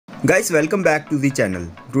Guys, welcome back to the channel.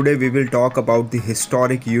 Today we will talk about the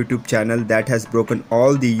historic YouTube channel that has broken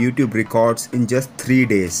all the YouTube records in just 3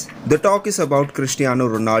 days. The talk is about Cristiano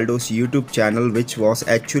Ronaldo's YouTube channel, which was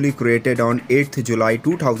actually created on 8th July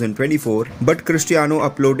 2024, but Cristiano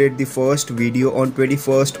uploaded the first video on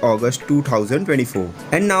 21st August 2024.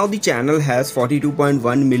 And now the channel has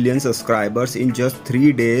 42.1 million subscribers in just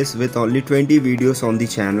 3 days with only 20 videos on the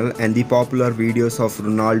channel, and the popular videos of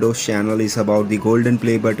Ronaldo's channel is about the golden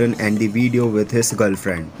play button and the video with his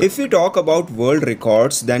girlfriend. If we talk about world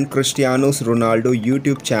records, then Cristiano's Ronaldo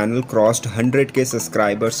YouTube channel crossed 100k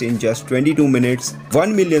subscribers in just 22 minutes,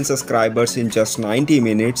 1 million subscribers in just 90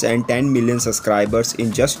 minutes and 10 million subscribers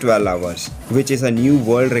in just 12 hours, which is a new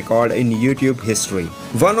world record in YouTube history.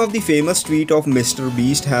 One of the famous tweets of Mr.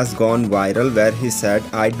 Beast has gone viral where he said,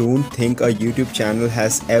 "I don't think a YouTube channel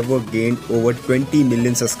has ever gained over 20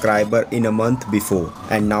 million subscribers in a month before."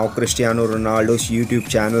 And now Cristiano Ronaldo's YouTube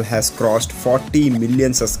channel has crossed 40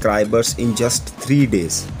 million subscribers in just 3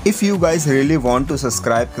 days. If you guys really want to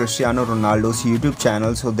subscribe Cristiano Ronaldo's YouTube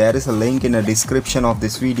channel, so there is a link in the description of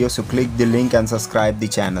this video, so click the link and subscribe the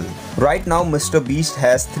channel. Right now Mr. Beast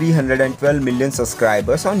has 312 million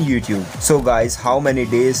subscribers on YouTube. So guys, how many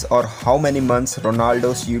days or how many months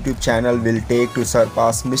Ronaldo's YouTube channel will take to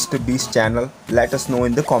surpass Mr. Beast channel? Let us know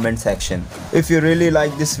in the comment section. If you really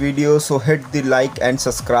like this video, so hit the like and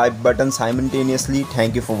subscribe button simultaneously.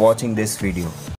 Thank you for watching this video.